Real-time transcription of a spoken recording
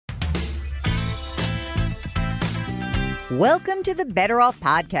Welcome to the Better Off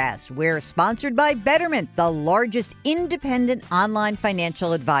Podcast. We're sponsored by Betterment, the largest independent online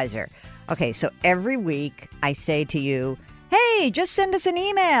financial advisor. Okay, so every week I say to you, hey, just send us an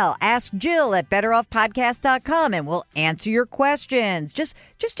email. Ask Jill at betteroffpodcast.com and we'll answer your questions. Just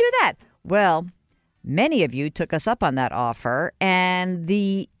do that. Well, many of you took us up on that offer, and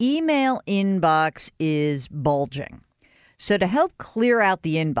the email inbox is bulging. So to help clear out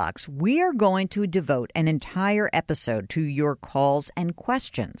the inbox, we are going to devote an entire episode to your calls and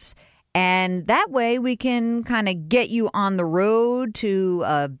questions. And that way we can kind of get you on the road to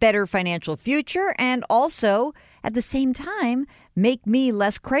a better financial future and also at the same time make me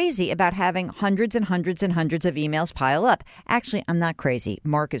less crazy about having hundreds and hundreds and hundreds of emails pile up. Actually, I'm not crazy.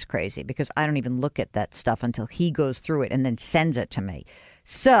 Mark is crazy because I don't even look at that stuff until he goes through it and then sends it to me.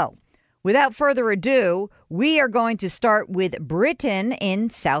 So without further ado, we are going to start with Britton in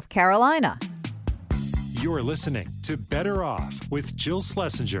South Carolina. You're listening to Better Off with Jill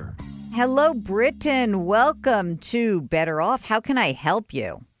Schlesinger. Hello, Britton. Welcome to Better Off. How can I help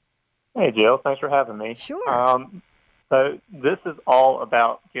you? Hey, Jill. Thanks for having me. Sure. So this is all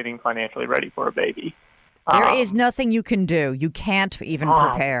about getting financially ready for a baby. There is nothing you can do. You can't even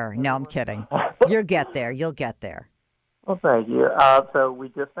prepare. No, I'm kidding. You'll get there. You'll get there. Well, thank you. So we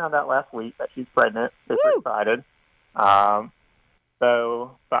just found out last week that she's pregnant. Super excited.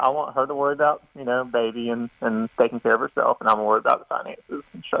 So I want her to worry about, baby and taking care of herself, and I'm worried about the finances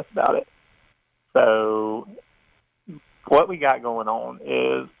and stressed about it. So what we got going on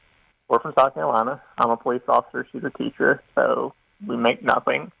is we're from South Carolina. I'm a police officer. She's a teacher. So we make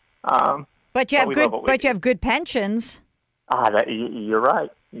nothing. But you have good pensions. You're right.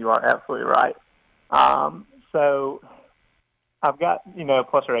 You are absolutely right. So I've got,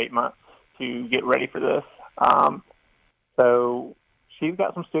 plus or 8 months to get ready for this. So she's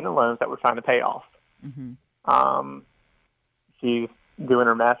got some student loans that we're trying to pay off. Mm-hmm. She's doing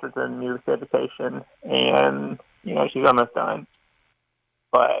her master's in music education, and, she's almost done.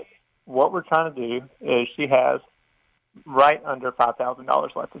 But what we're trying to do is she has right under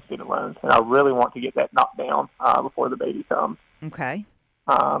 $5,000 left in student loans, and I really want to get that knocked down before the baby comes. Okay.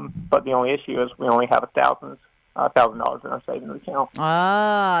 But the only issue is we only have $1,000 in our savings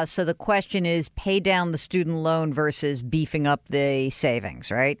account. So the question is pay down the student loan versus beefing up the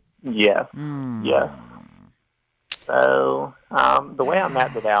savings, right? Yes. Yes. So the way I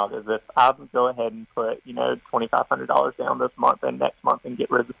mapped it out is if I go ahead and put, $2,500 down this month and next month and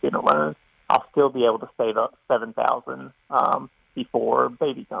get rid of the student loans, I'll still be able to save up $7,000 before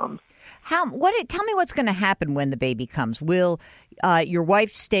baby comes. Tell me what's going to happen when the baby comes. Will your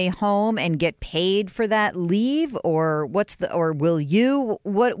wife stay home and get paid for that leave, or will you?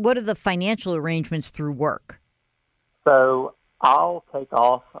 What are the financial arrangements through work? So I'll take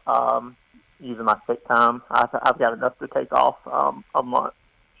off using my sick time. I've got enough to take off a month.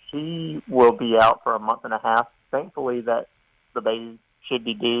 She will be out for a month and a half. Thankfully, that the baby should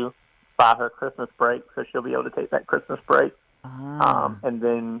be due by her Christmas break, so she'll be able to take that Christmas break. And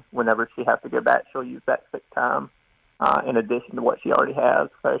then whenever she has to go back, she'll use that sick time in addition to what she already has.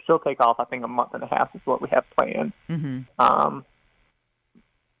 So she'll take off, I think, a month and a half is what we have planned. Mm-hmm.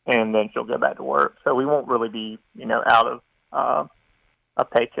 And then she'll go back to work. So we won't really be, out of a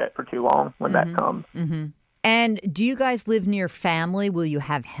paycheck for too long when that comes. Mm-hmm. And do you guys live near family? Will you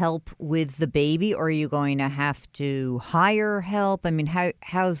have help with the baby, or are you going to have to hire help? I mean,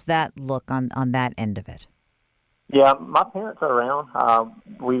 how's that look on that end of it? Yeah, my parents are around.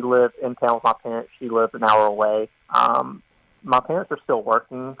 We live in town with my parents. She lives an hour away. My parents are still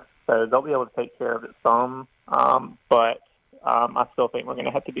working, so they'll be able to take care of it some. But I still think we're going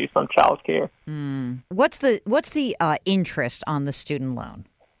to have to do some child care. What's the interest on the student loan?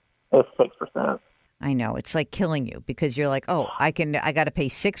 It's 6%. I know. It's like killing you because you're like, I got to pay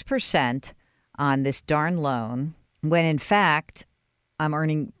 6% on this darn loan when in fact I'm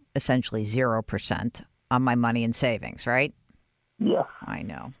earning essentially 0% on my money and savings, right? Yeah. I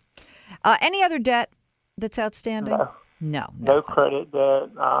know. Any other debt that's outstanding? No. No credit debt.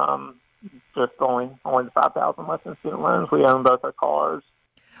 Just only the $5,000 left in student loans. We own both our cars.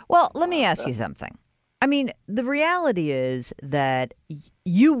 Well, let me ask you something. I mean, the reality is that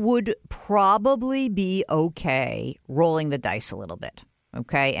you would probably be okay rolling the dice a little bit,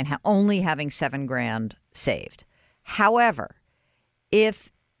 okay, and only having $7,000 saved. However,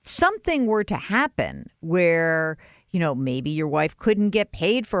 if something were to happen where, maybe your wife couldn't get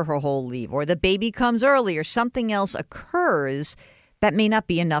paid for her whole leave, or the baby comes early, or something else occurs, that may not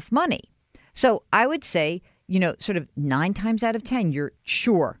be enough money. So I would say, sort of 9 times out of 10, you're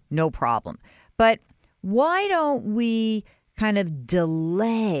sure, no problem. But why don't we kind of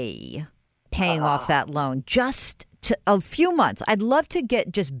delay paying off that loan just a few months. I'd love to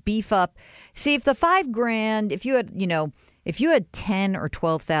just beef up. See, if the $5,000, if you had $10,000 or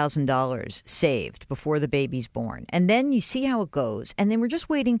 $12,000 saved before the baby's born, and then you see how it goes, and then we're just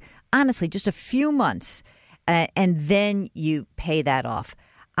waiting, honestly, just a few months, and then you pay that off.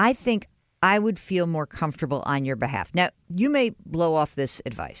 I think I would feel more comfortable on your behalf. Now, you may blow off this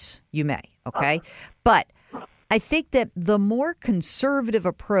advice. You may, okay? But I think that the more conservative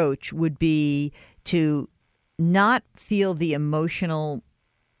approach would be to not feel the emotional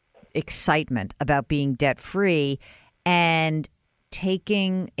excitement about being debt-free and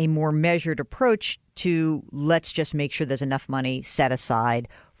taking a more measured approach to let's just make sure there's enough money set aside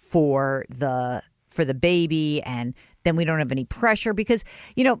for the baby, and then we don't have any pressure because,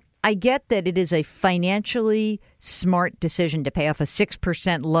 I get that it is a financially smart decision to pay off a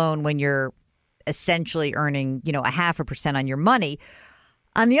 6% loan when you're essentially earning, 0.5% on your money.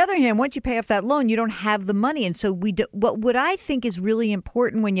 On the other hand, once you pay off that loan, you don't have the money. And so what I think is really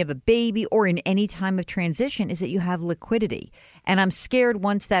important when you have a baby or in any time of transition is that you have liquidity. And I'm scared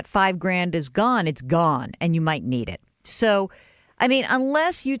once that $5,000 is gone, it's gone and you might need it. So,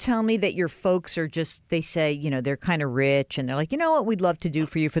 unless you tell me that your folks are just, they say, they're kind of rich and they're like, you know what we'd love to do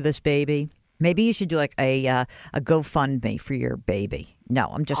for you for this baby? Maybe you should do like a GoFundMe for your baby.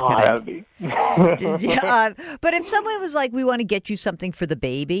 No, I'm just kidding. That would be. But if someone was like, we want to get you something for the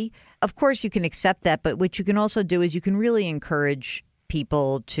baby, of course you can accept that. But what you can also do is you can really encourage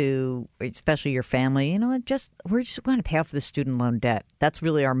people to, especially your family, we're just going to pay off the student loan debt. That's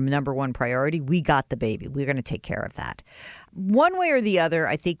really our number one priority. We got the baby. We're going to take care of that. One way or the other,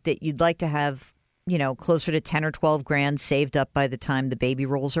 I think that you'd like to have, closer to 10 or 12 grand saved up by the time the baby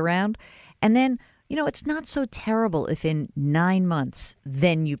rolls around. And then, it's not so terrible if in 9 months,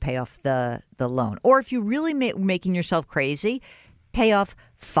 then you pay off the loan. Or if you really making yourself crazy, pay off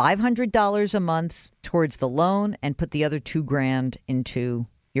 $500 a month towards the loan and put the other $2,000 into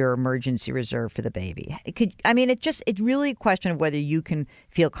your emergency reserve for the baby. It's really a question of whether you can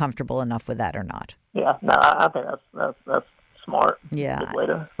feel comfortable enough with that or not. Yeah, no, I think that's smart. Yeah. Good way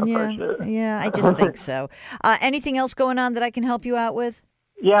to approach it. Yeah, I just think so. Anything else going on that I can help you out with?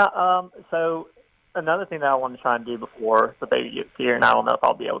 Yeah, so another thing that I want to try and do before the baby gets here, and I don't know if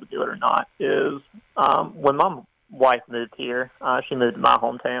I'll be able to do it or not, is when my wife moved here, she moved to my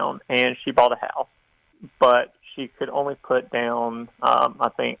hometown, and she bought a house, but she could only put down, I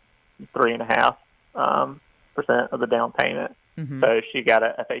think, 3.5% of the down payment. Mm-hmm. So she got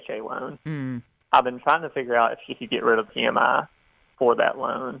a FHA loan. Mm. I've been trying to figure out if she could get rid of PMI for that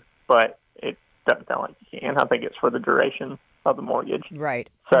loan, but it doesn't sound like you can. I think it's for the duration of the mortgage. Right.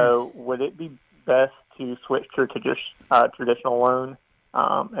 So would it be best to switch her to just traditional loan?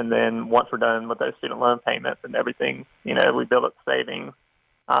 And then once we're done with those student loan payments and everything, we build up savings,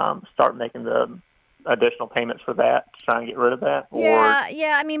 start making the additional payments for that to try and get rid of that?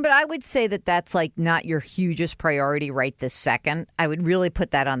 Yeah. But I would say that that's like not your hugest priority right this second. I would really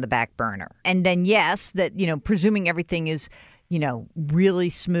put that on the back burner. And then, yes, that, presuming everything is, really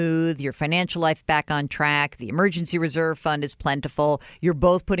smooth, your financial life back on track, the emergency reserve fund is plentiful, you're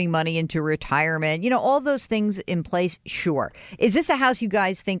both putting money into retirement, all those things in place, sure. Is this a house you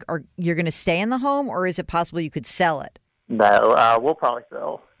guys think you're going to stay in the home, or is it possible you could sell it? No, we'll probably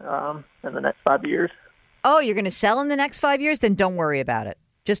sell in the next 5 years. Oh, you're going to sell in the next 5 years? Then don't worry about it.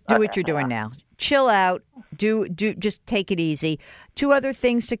 Just do what you're doing now. Chill out. Just take it easy. 2 other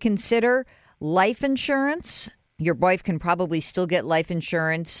things to consider. Life insurance. Your wife can probably still get life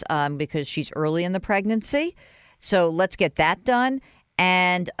insurance because she's early in the pregnancy. So let's get that done.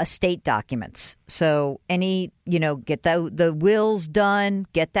 And estate documents. So get the wills done,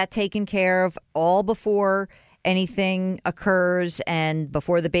 get that taken care of all before anything occurs and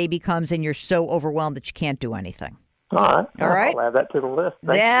before the baby comes and you're so overwhelmed that you can't do anything. All right. I'll add that to the list.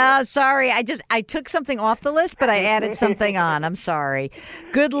 Thank you. Sorry. I took something off the list, but I added something on. I'm sorry.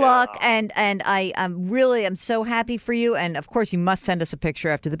 Good luck. And I'm so happy for you. And of course, you must send us a picture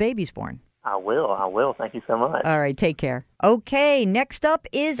after the baby's born. I will. Thank you so much. All right. Take care. Okay. Next up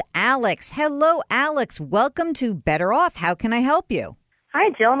is Alex. Hello, Alex. Welcome to Better Off. How can I help you? Hi,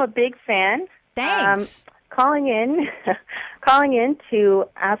 Jill. I'm a big fan. Thanks. Calling in to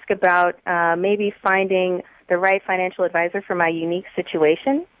ask about maybe finding the right financial advisor for my unique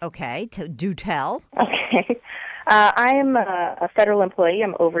situation. Okay, do tell. Okay. I am a federal employee.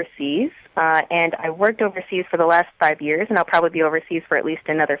 I'm overseas, and I worked overseas for the last 5 years, and I'll probably be overseas for at least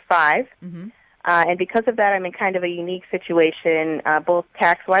another 5. Mm-hmm. And because of that, I'm in kind of a unique situation, both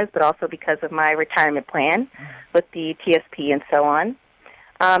tax-wise, but also because of my retirement plan with the TSP and so on.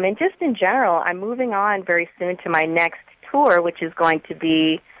 And just in general, I'm moving on very soon to my next tour, which is going to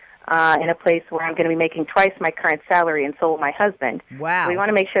be in a place where I'm going to be making twice my current salary, and so will my husband. Wow. So we want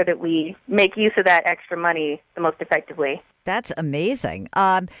to make sure that we make use of that extra money the most effectively. That's amazing.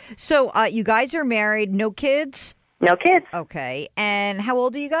 So you guys are married, no kids? No kids. Okay. And how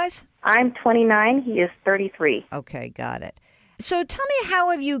old are you guys? I'm 29. He is 33. Okay, got it. So tell me, how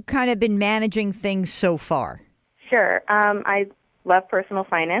have you kind of been managing things so far? Sure. I love personal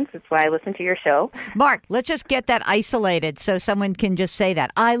finance. That's why I listen to your show. Mark, let's just get that isolated so someone can just say that.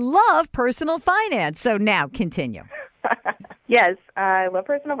 I love personal finance. So now continue. Yes, I love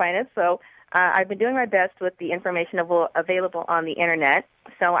personal finance. So I've been doing my best with the information available on the Internet.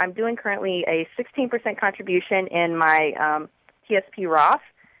 So I'm doing currently a 16% contribution in my TSP Roth.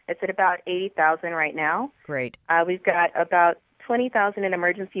 It's at about $80,000 right now. Great. We've got about $20,000 in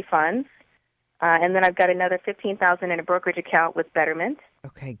emergency funds. And then I've got another $15,000 in a brokerage account with Betterment.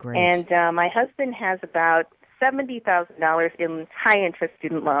 Okay, great. And my husband has about $70,000 in high-interest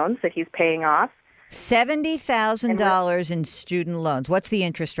student loans that he's paying off. $70,000 in student loans. What's the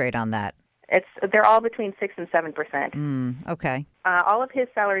interest rate on that? They're all between 6% and 7%. Okay. All of his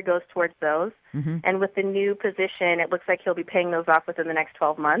salary goes towards those. Mm-hmm. And with the new position, it looks like he'll be paying those off within the next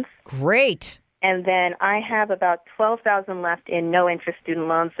 12 months. Great. And then I have about $12,000 left in no-interest student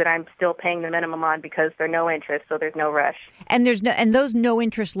loans that I'm still paying the minimum on because they're no interest, so there's no rush. And those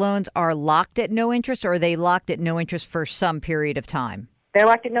no-interest loans are locked at no interest, or are they locked at no interest for some period of time? They're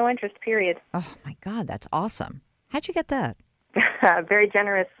locked at no interest, period. Oh, my God, that's awesome. How'd you get that? Very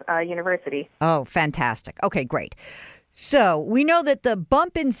generous university. Oh, fantastic. Okay, great. So we know that the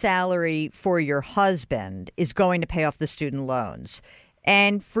bump in salary for your husband is going to pay off the student loans.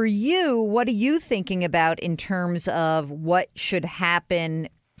 And for you, what are you thinking about in terms of what should happen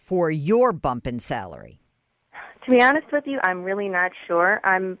for your bump in salary? To be honest with you, I'm really not sure.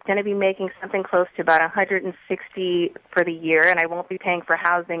 I'm going to be making something close to about $160 for the year, and I won't be paying for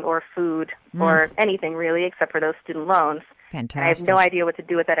housing or food or anything really except for those student loans. Fantastic. And I have no idea what to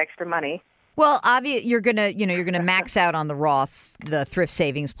do with that extra money. Well, obviously, you're gonna max out on the Roth, the thrift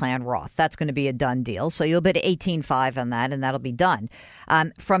savings plan Roth. That's going to be a done deal. So you'll be at 18.5 on that, and that'll be done.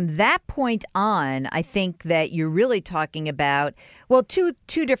 From that point on, I think that you're really talking about two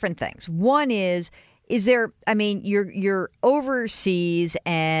different things. One is there? I mean, you're overseas,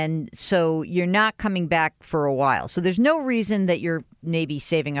 and so you're not coming back for a while. So there's no reason that you're maybe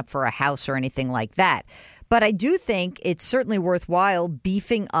saving up for a house or anything like that. But I do think it's certainly worthwhile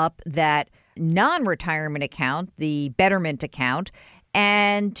beefing up that non-retirement account, the Betterment account,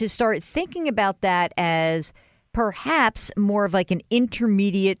 and to start thinking about that as perhaps more of like an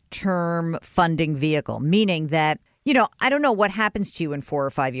intermediate term funding vehicle, meaning that, I don't know what happens to you in 4 or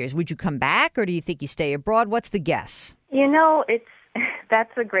 5 years. Would you come back, or do you think you stay abroad? What's the guess?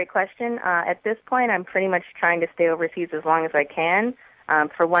 That's a great question. At this point, I'm pretty much trying to stay overseas as long as I can.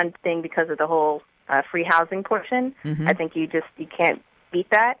 For one thing, because of the whole free housing portion. Mm-hmm. I think you can't beat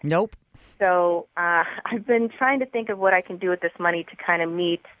that. Nope. So I've been trying to think of what I can do with this money to kind of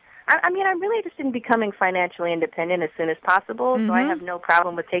meet. I'm really interested in becoming financially independent as soon as possible. Mm-hmm. So I have no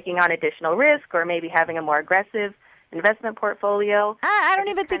problem with taking on additional risk or maybe having a more aggressive investment portfolio. I don't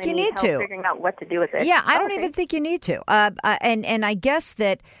even think you need to. Figuring out what to do with it. Yeah, I don't even think you need to. And I guess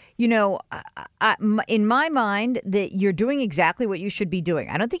that, in my mind, that you're doing exactly what you should be doing.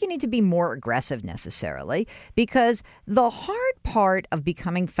 I don't think you need to be more aggressive necessarily, because the hard part of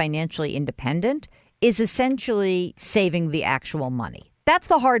becoming financially independent is essentially saving the actual money. That's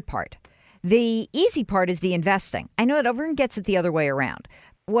the hard part. The easy part is the investing. I know that everyone gets it the other way around.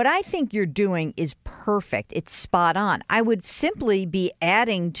 What I think you're doing is perfect. It's spot on. I would simply be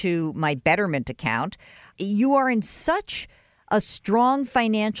adding to my Betterment account. You are in such a strong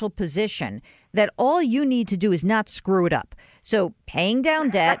financial position that all you need to do is not screw it up. So paying down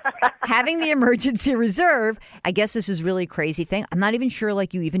debt, having the emergency reserve, I guess this is really a crazy thing. I'm not even sure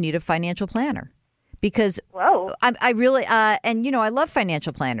you even need a financial planner. Because I really, I love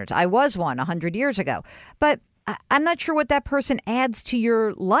financial planners. I was one 100 years ago. But I'm not sure what that person adds to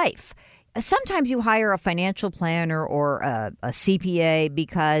your life. Sometimes you hire a financial planner or a CPA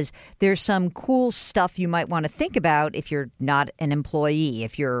because there's some cool stuff you might want to think about if you're not an employee,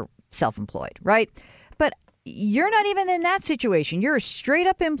 if you're self-employed, right? But you're not even in that situation. You're a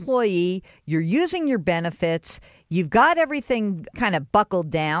straight-up employee. You're using your benefits. You've got everything kind of buckled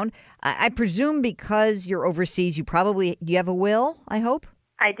down. I presume because you're overseas, you have a will, I hope?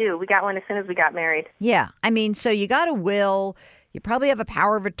 I do. We got one as soon as we got married. Yeah. So you got a will. You probably have a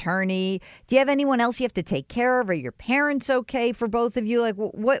power of attorney. Do you have anyone else you have to take care of? Are your parents okay for both of you?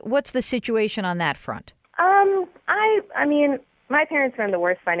 What's the situation on that front? My parents are in the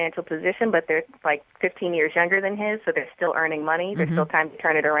worst financial position, but they're like 15 years younger than his, so they're still earning money. There's still time to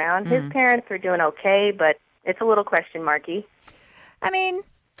turn it around. His parents are doing okay, but it's a little question marky. I mean,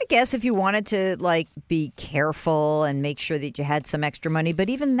 I guess if you wanted to, like, be careful and make sure that you had some extra money, but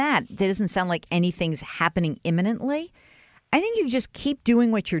even that doesn't sound like anything's happening imminently. I think you just keep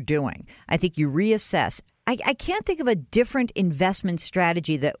doing what you're doing. I think you reassess. I can't think of a different investment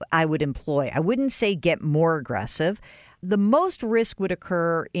strategy that I would employ. I wouldn't say get more aggressive. The most risk would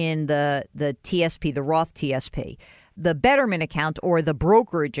occur in the TSP, the Roth TSP. The Betterment account or the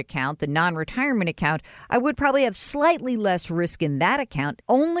brokerage account, the non-retirement account, I would probably have slightly less risk in that account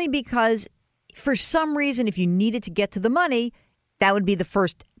only because for some reason, if you needed to get to the money, that would be the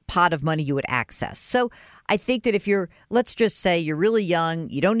first pot of money you would access. So I think that if you're, let's just say you're really young,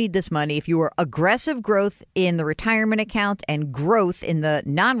 you don't need this money. If you were aggressive growth in the retirement account and growth in the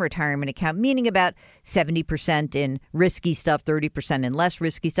non-retirement account, meaning about 70% in risky stuff, 30% in less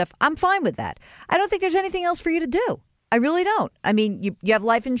risky stuff, I'm fine with that. I don't think there's anything else for you to do. I really don't. I mean, you have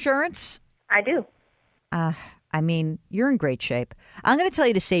life insurance? I do. I mean, you're in great shape. I'm going to tell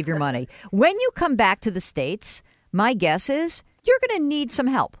you to save your money. When you come back to the States, my guess is you're going to need some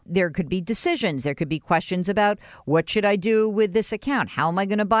help. There could be decisions. There could be questions about what should I do with this account? How am I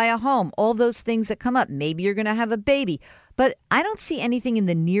going to buy a home? All those things that come up. Maybe you're going to have a baby. But I don't see anything in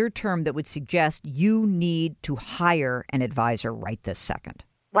the near term that would suggest you need to hire an advisor right this second.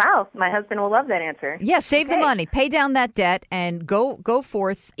 Wow, my husband will love that answer. Yeah, save the money, pay down that debt, and go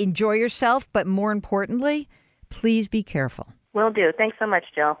forth, enjoy yourself. But more importantly, please be careful. Will do. Thanks so much,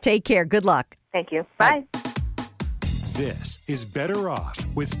 Jill. Take care. Good luck. Thank you. Bye. This is Better Off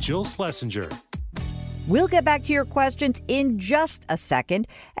with Jill Schlesinger. We'll get back to your questions in just a second.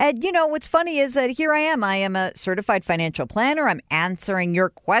 And, you know, what's funny is that here I am. I am a certified financial planner. I'm answering your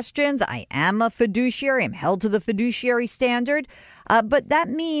questions. I am a fiduciary. I'm held to the fiduciary standard. But that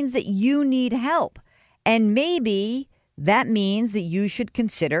means that you need help. And maybe that means that you should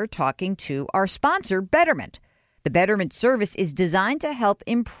consider talking to our sponsor, Betterment. The Betterment service is designed to help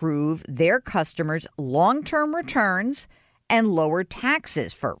improve their customers' long-term returns and lower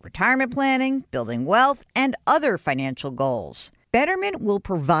taxes for retirement planning, building wealth, and other financial goals. Betterment will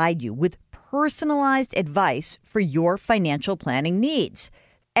provide you with personalized advice for your financial planning needs.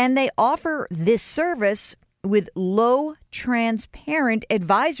 And they offer this service with low, transparent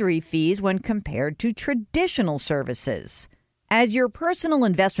advisory fees when compared to traditional services. As your personal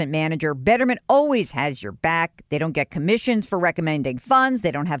investment manager, Betterment always has your back. They don't get commissions for recommending funds.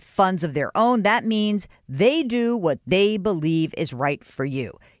 They don't have funds of their own. That means they do what they believe is right for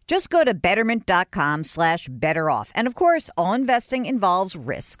you. Just go to betterment.com/betteroff. And of course, all investing involves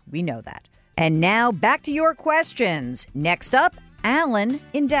risk. We know that. And now back to your questions. Next up, Alan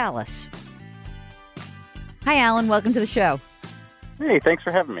in Dallas. Hi, Alan. Welcome to the show. Hey, thanks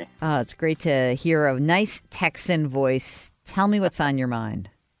for having me. It's great to hear a nice Texan voice. Tell me what's on your mind.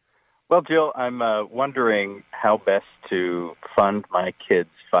 Well, Jill, I'm wondering how best to fund my kids'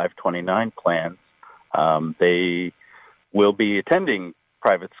 529 plans. They will be attending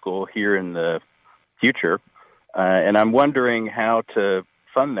private school here in the future, and I'm wondering how to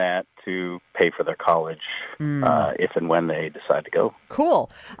fund that to pay for their college if and when they decide to go.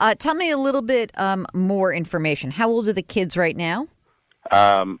 Cool. Tell me a little bit more information. How old are the kids right now?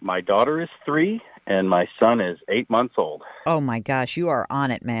 My daughter is 3. And my son is 8 months old. Oh, my gosh. You are on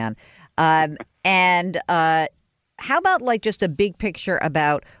it, man. And how about like just a big picture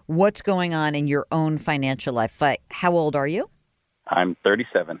about what's going on in your own financial life? Like, how old are you? I'm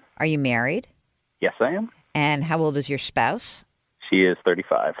 37. Are you married? Yes, I am. And how old is your spouse? She is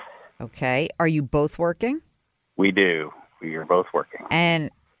 35. Okay. Are you both working? We do. We are both working. And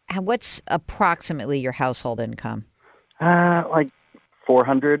what's approximately your household income? Like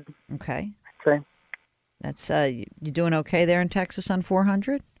 400. Okay. I'd say. That's you doing okay there in Texas on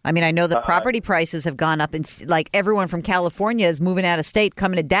 400? I mean, I know the property prices have gone up, and like everyone from California is moving out of state,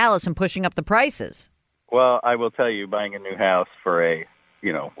 coming to Dallas and pushing up the prices. Well, I will tell you, buying a new house for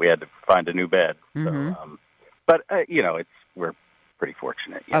we had to find a new bed. Mm-hmm. So, but we're pretty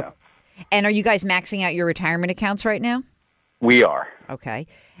fortunate. You know. And are you guys maxing out your retirement accounts right now? We are. Okay.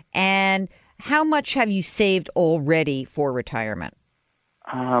 And how much have you saved already for retirement?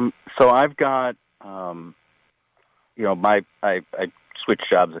 So I've got. I switched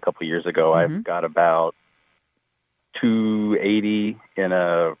jobs a couple of years ago. Mm-hmm. I've got about $280 in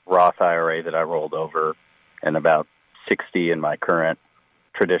a Roth IRA that I rolled over, and about $60 in my current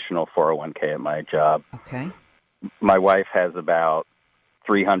traditional 401k at my job. Okay. My wife has about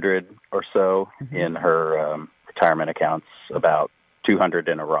 $300 or so in her retirement accounts, about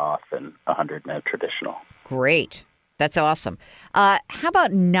 $200 in a Roth and $100 in a traditional. Great. That's awesome. How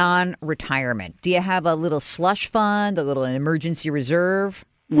about non-retirement? Do you have a little slush fund, a little emergency reserve?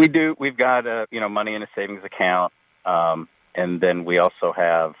 We do. We've got money in a savings account, and then we also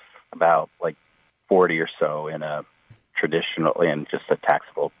have about like 40 or so in just a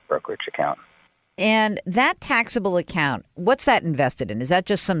taxable brokerage account. And that taxable account, what's that invested in? Is that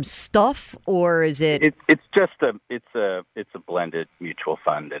just some stuff, or is it? It's a blended mutual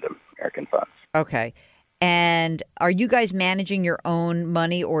fund at American Funds. Okay. And are you guys managing your own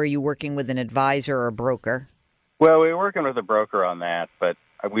money, or are you working with an advisor or a broker? Well, we were working with a broker on that, but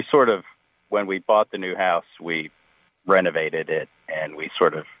we when we bought the new house, we renovated it, and we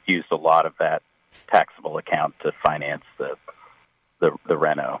sort of used a lot of that taxable account to finance the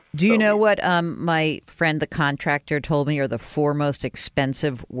reno. Do you know what my friend, the contractor, told me are the 4 most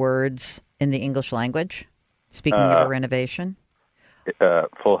expensive words in the English language? Speaking of a renovation.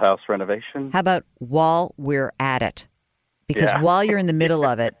 Full house renovation? How about while we're at it? Because while you're in the middle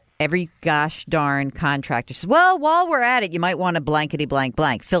of it, every gosh darn contractor says, well, while we're at it, you might want to blankety blank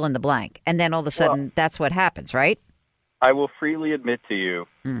blank, fill in the blank. And then all of a sudden, that's what happens, right? I will freely admit to you,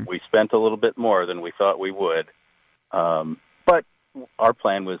 we spent a little bit more than we thought we would. But our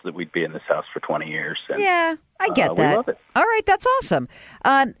plan was that we'd be in this house for 20 years. And, yeah, I get that. We love it. All right, that's awesome.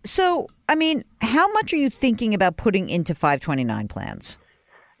 So, I mean, how much are you thinking about putting into 529 plans?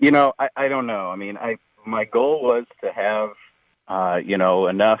 I don't know. I mean, my goal was to have,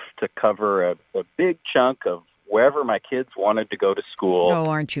 enough to cover a big chunk of wherever my kids wanted to go to school. Oh,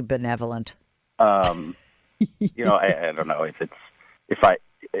 aren't you benevolent? I don't know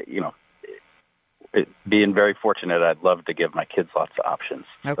being very fortunate, I'd love to give my kids lots of options.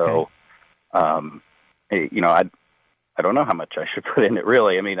 Okay. So, I don't know how much I should put in it,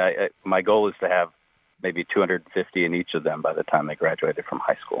 really. I mean, my goal is to have maybe 250 in each of them by the time they graduated from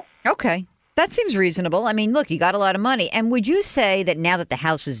high school. Okay. That seems reasonable. I mean, look, you got a lot of money. And would you say that now that the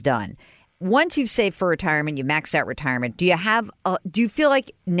house is done, once you've saved for retirement, you maxed out retirement, do you feel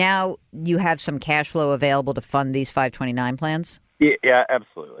like now you have some cash flow available to fund these 529 plans? Yeah,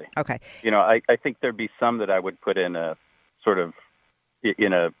 absolutely. Okay. I think there'd be some that I would put in a sort of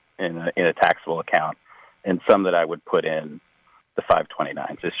in a taxable account, and some that I would put in the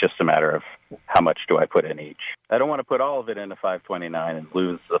 529s. It's just a matter of how much do I put in each. I don't want to put all of it in a 529 and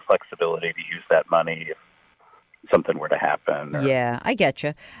lose the flexibility to use that money if something were to happen. Yeah, I get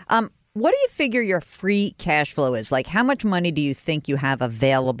you. What do you figure your free cash flow is? Like, how much money do you think you have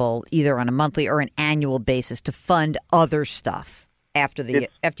available either on a monthly or an annual basis to fund other stuff after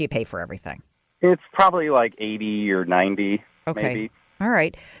you pay for everything? It's probably like 80 or 90, maybe. All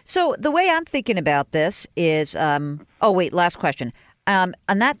right. So the way I'm thinking about this is, last question. On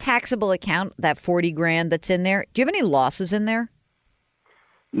that taxable account, that $40,000 that's in there, do you have any losses in there?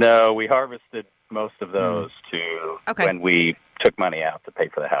 No, we harvested most of those when we took money out to pay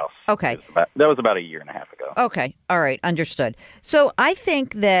for the house. Okay. That was about a year and a half ago. Okay. All right. Understood. So I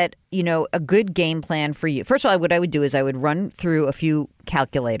think that, a good game plan for you. First of all, what I would do is I would run through a few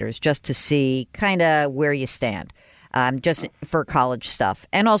calculators just to see kind of where you stand. Just for college stuff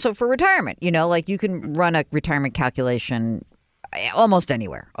and also for retirement. Like you can run a retirement calculation almost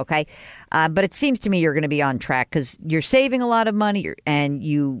anywhere, okay? But it seems to me you're going to be on track because you're saving a lot of money and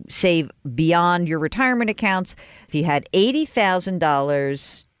you save beyond your retirement accounts. If you had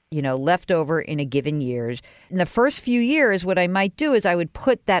 $80,000, left over in a given year, in the first few years, what I might do is I would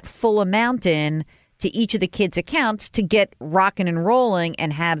put that full amount in to each of the kids' accounts to get rocking and rolling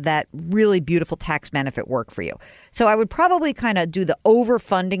and have that really beautiful tax benefit work for you. So I would probably kind of do the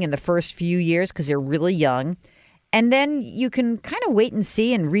overfunding in the first few years because they're really young. And then you can kind of wait and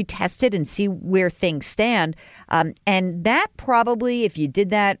see and retest it and see where things stand. And that probably, if you did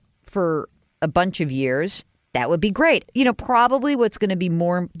that for a bunch of years, that would be great. Probably what's going to be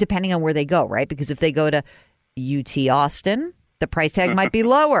more depending on where they go, right? Because if they go to UT Austin, the price tag might be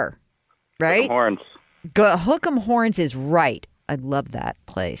lower. Right? Hook 'em Horns is right. I love that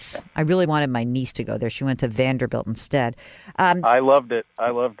place. I really wanted my niece to go there. She went to Vanderbilt instead. I loved it.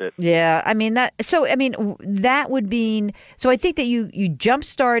 Yeah. I mean, that would mean, so I think that you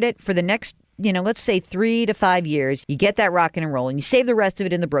jumpstart it for the next, let's say 3 to 5 years. You get that rocking and rolling. You save the rest of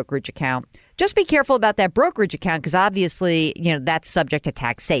it in the brokerage account. Just be careful about that brokerage account because obviously, that's subject to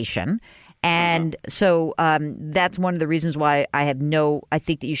taxation. And so that's one of the reasons why I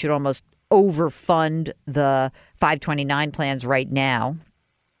think that you should almost overfund the 529 plans right now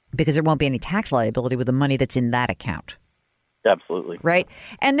because there won't be any tax liability with the money that's in that account. Absolutely. Right.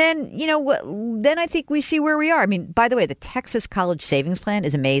 And then, then I think we see where we are. I mean, by the way, the Texas College Savings Plan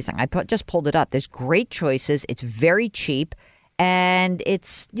is amazing. I just pulled it up. There's great choices. It's very cheap. And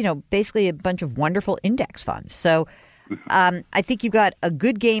it's, basically a bunch of wonderful index funds. So I think you've got a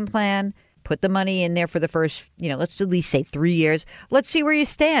good game plan. Put the money in there for the first, let's at least say 3 years. Let's see where you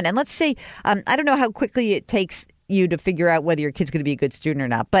stand. And let's see, I don't know how quickly it takes you to figure out whether your kid's going to be a good student or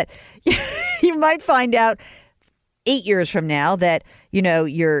not, but you might find out 8 years from now that,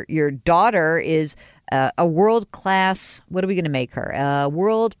 your daughter is a world-class, what are we going to make her? A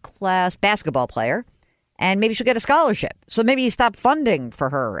world-class basketball player, and maybe she'll get a scholarship. So maybe you stop funding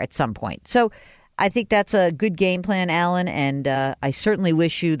for her at some point. So I think that's a good game plan, Alan, and I certainly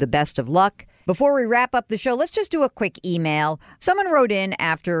wish you the best of luck. Before we wrap up the show, let's just do a quick email. Someone wrote in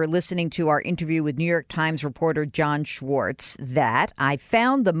after listening to our interview with New York Times reporter John Schwartz that I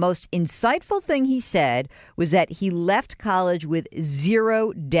found the most insightful thing he said was that he left college with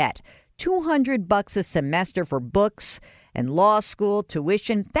zero debt. $200 a semester for books and law school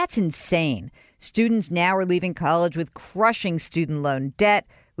tuition. That's insane. Students now are leaving college with crushing student loan debt,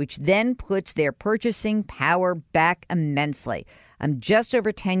 which then puts their purchasing power back immensely. I'm just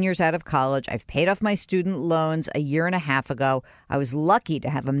over 10 years out of college. I've paid off my student loans a year and a half ago. I was lucky to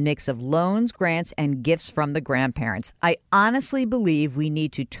have a mix of loans, grants, and gifts from the grandparents. I honestly believe we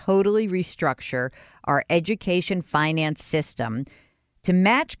need to totally restructure our education finance system to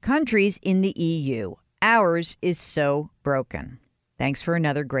match countries in the EU. Ours is so broken. Thanks for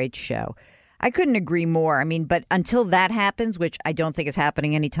another great show. I couldn't agree more. But until that happens, which I don't think is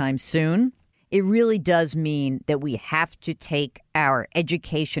happening anytime soon, it really does mean that we have to take our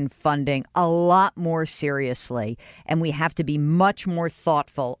education funding a lot more seriously, and we have to be much more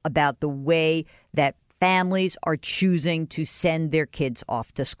thoughtful about the way that families are choosing to send their kids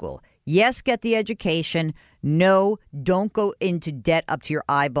off to school. Yes, get the education. No, don't go into debt up to your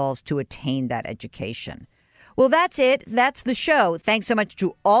eyeballs to attain that education. Well, that's it. That's the show. Thanks so much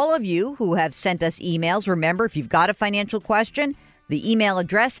to all of you who have sent us emails. Remember, if you've got a financial question, the email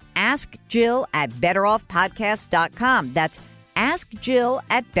address, askjill@betteroffpodcast.com. That's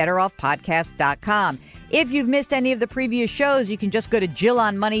askjill@betteroffpodcast.com. If you've missed any of the previous shows, you can just go to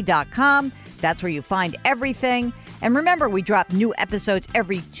jillonmoney.com. That's where you find everything. And remember, we drop new episodes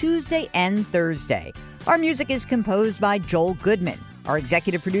every Tuesday and Thursday. Our music is composed by Joel Goodman. Our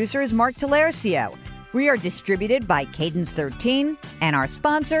executive producer is Mark Talercio. We are distributed by Cadence 13, and our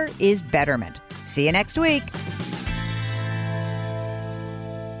sponsor is Betterment. See you next week.